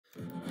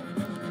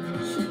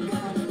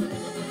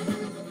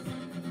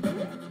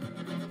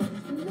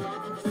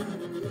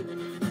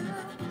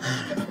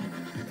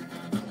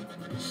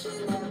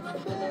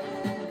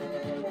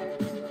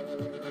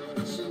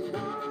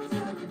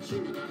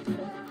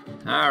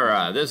All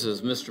right, this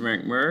is Mr.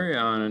 McMurray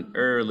on an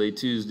early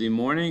Tuesday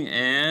morning,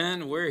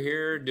 and we're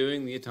here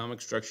doing the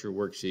atomic structure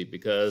worksheet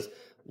because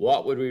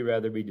what would we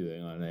rather be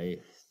doing on a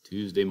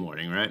Tuesday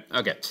morning, right?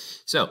 Okay,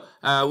 so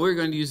we're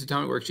going to use the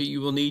atomic worksheet.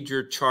 You will need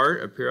your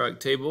chart, a periodic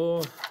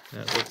table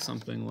that looks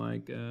something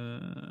like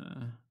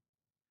that.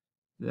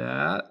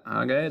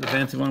 Okay, the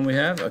fancy one we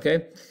have,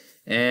 okay.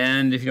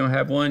 And if you don't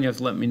have one, you have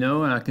to let me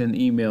know, and I can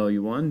email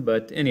you one.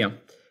 But anyhow,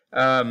 we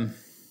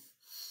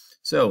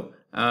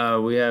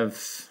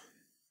have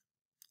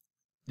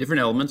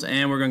different elements,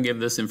 and we're going to give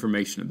this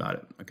information about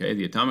it. Okay,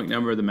 the atomic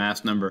number, the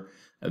mass number,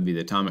 that would be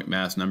the atomic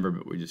mass number,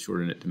 but we just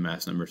shortened it to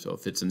mass number so it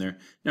fits in there.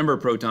 Number of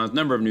protons,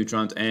 number of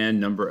neutrons, and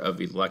number of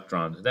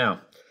electrons.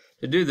 Now,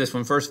 to do this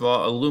one, first of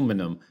all,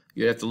 aluminum.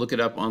 You have to look it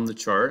up on the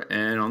chart,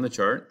 and on the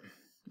chart,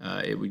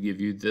 it would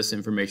give you this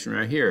information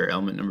right here,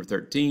 element number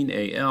 13,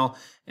 Al,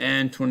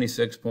 and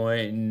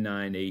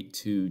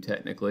 26.982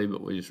 technically,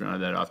 but we just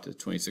rounded that off to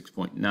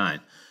 26.9.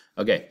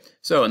 Okay,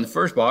 so in the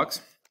first box,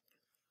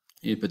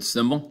 you put the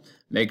symbol.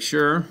 Make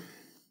sure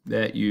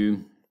that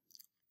you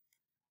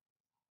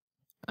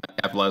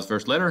capitalize the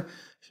first letter,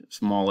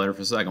 small letter for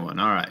the second one.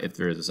 All right, if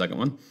there is a second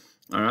one.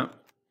 All right.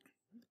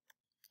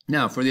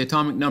 Now, for the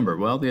atomic number,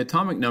 well, the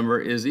atomic number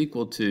is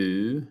equal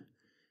to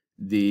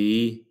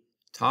the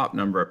top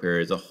number up here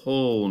is a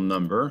whole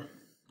number.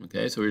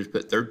 Okay, so we just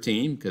put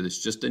 13 because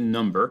it's just a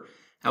number.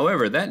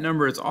 However, that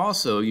number is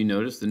also, you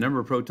notice, the number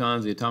of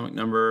protons, the atomic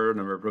number,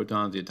 number of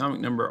protons, the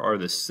atomic number are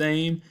the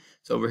same.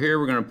 So over here,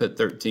 we're going to put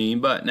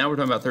 13, but now we're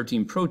talking about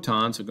 13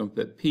 protons, so we're going to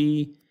put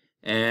P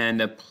and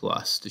a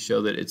plus to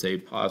show that it's a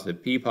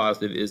positive. P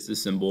positive is the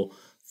symbol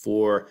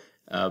for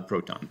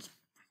protons.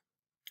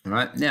 All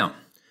right, now,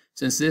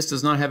 since this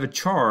does not have a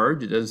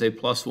charge, it doesn't say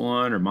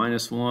 +1 or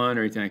 -1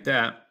 or anything like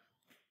that,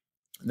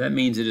 that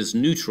means it is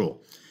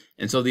neutral.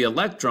 And so the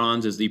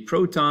electrons is the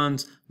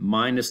protons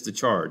minus the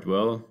charge.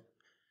 Well,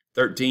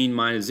 13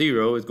 minus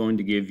 0 is going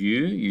to give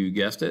you, you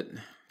guessed it,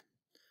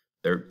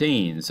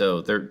 13.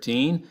 So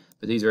 13,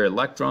 but these are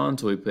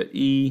electrons, so we put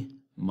E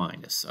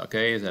minus.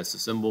 Okay, that's the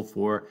symbol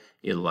for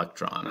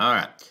electron. All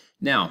right,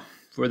 now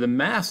for the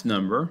mass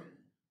number,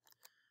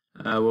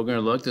 we're going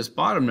to look this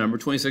bottom number,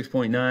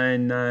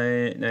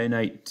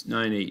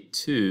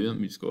 26.98982. Let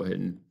me just go ahead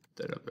and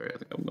put that up there. I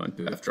think I'm going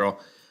to after all.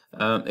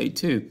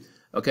 82.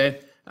 Okay.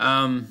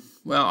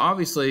 Well,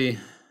 obviously,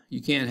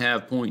 you can't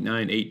have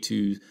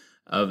 0.982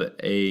 of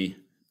a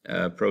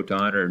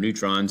proton or a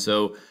neutron.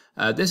 So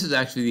this is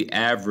actually the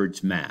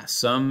average mass.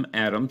 Some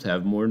atoms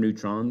have more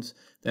neutrons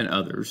than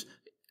others.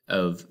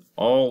 Of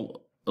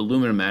all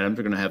aluminum atoms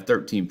are going to have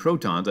 13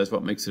 protons. That's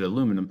what makes it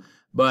aluminum.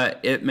 But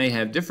it may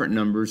have different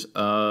numbers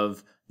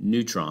of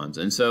neutrons.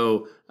 And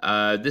so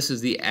this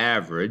is the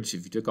average.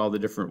 If you took all the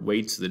different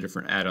weights of the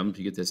different atoms,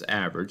 you get this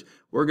average.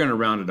 We're going to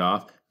round it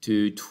off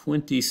to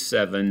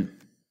 27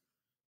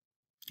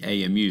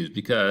 AMUs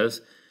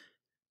because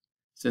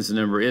since the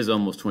number is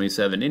almost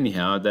 27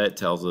 anyhow, that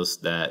tells us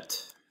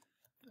that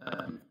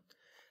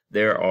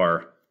there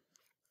are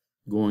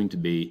going to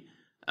be,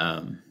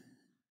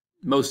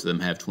 most of them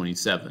have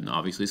 27.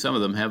 Obviously, some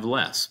of them have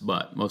less,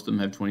 but most of them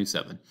have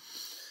 27.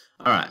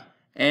 All right,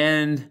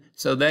 and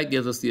so that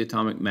gives us the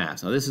atomic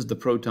mass. Now, this is the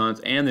protons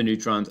and the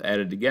neutrons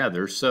added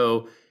together.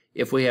 So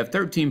if we have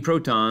 13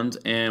 protons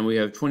and we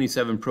have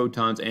 27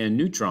 protons and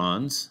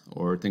neutrons,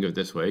 or think of it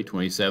this way,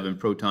 27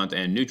 protons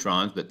and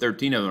neutrons, but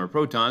 13 of them are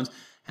protons,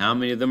 how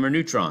many of them are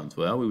neutrons?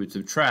 Well, we would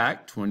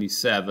subtract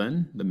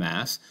 27, the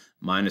mass,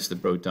 minus the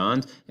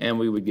protons, and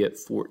we would get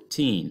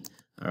 14.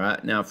 All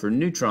right, now for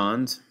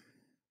neutrons,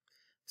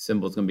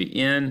 symbol is going to be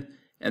N,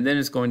 and then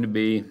it's going to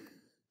be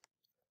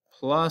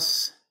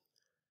plus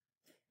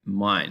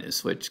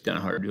minus, which is kind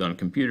of hard to do on a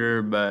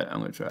computer, but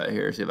I'm going to try it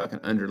here, see if I can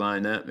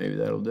underline that. Maybe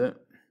that'll do it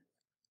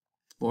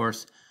for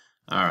us.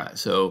 All right,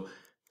 so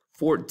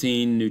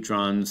 14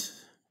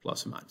 neutrons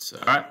plus or minus.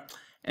 All right,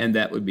 and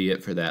that would be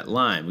it for that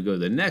line. We go to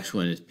the next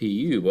one is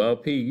Pu. Well,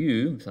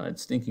 Pu,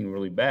 besides stinking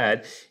really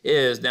bad,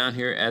 is down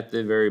here at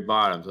the very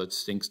bottom, so it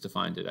stinks to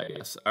find it, I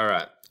guess. All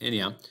right,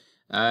 anyhow,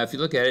 if you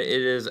look at it,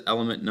 it is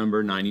element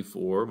number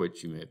 94,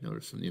 which you may have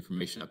noticed from the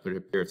information I put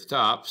up here at the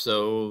top,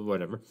 so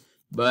whatever.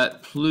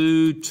 But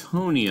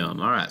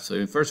plutonium. All right,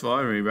 so first of all,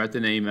 I'm going to write the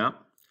name out.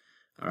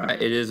 All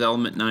right, it is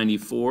element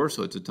 94,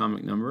 so it's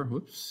atomic number.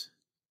 Whoops.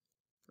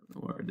 I don't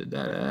know where I did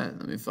that at.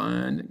 Let me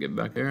find it. Get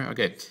back there.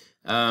 Okay.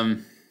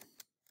 The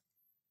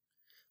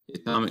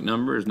atomic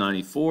number is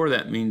 94.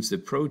 That means the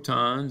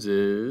protons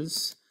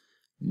is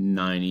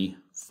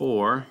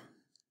 94.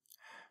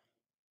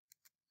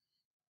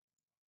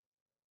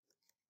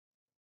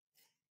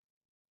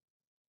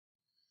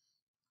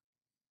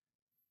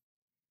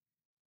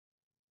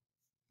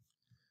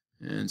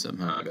 And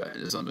somehow I got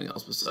into something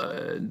else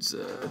besides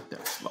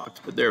text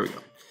box, but there we go.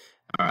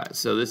 All right,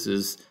 so this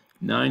is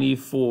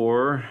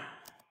 94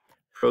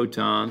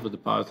 protons with a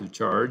positive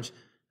charge.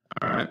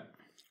 All right.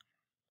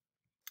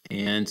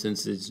 And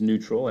since it's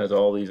neutral, as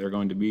all these are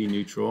going to be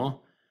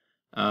neutral,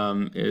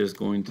 it is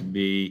going to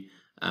be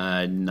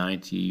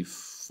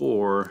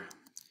 94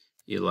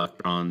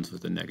 electrons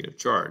with a negative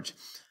charge.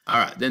 All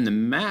right, then the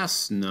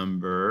mass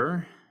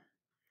number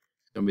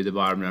is going to be the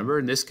bottom number.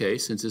 In this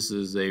case, since this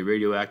is a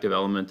radioactive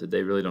element that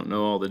they really don't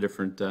know all the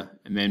different,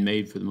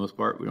 man-made for the most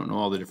part, we don't know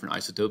all the different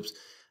isotopes.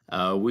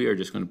 We are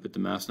just going to put the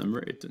mass number.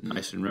 It's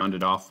nice and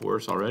rounded off for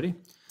us already.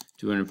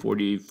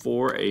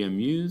 244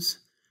 AMUs.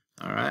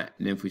 All right,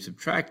 and if we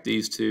subtract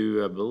these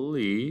two, I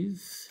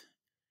believe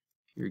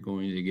you're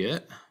going to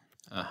get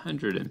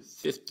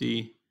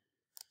 150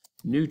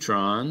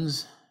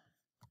 neutrons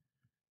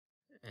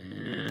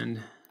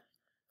and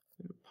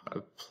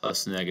a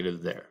plus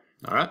negative there.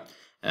 All right,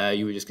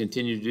 you would just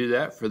continue to do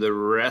that for the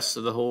rest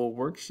of the whole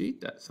worksheet.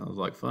 That sounds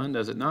like fun,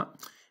 does it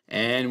not?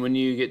 And when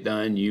you get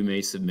done, you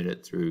may submit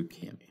it through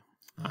Kami.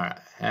 All right,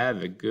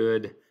 have a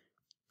good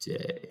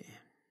day.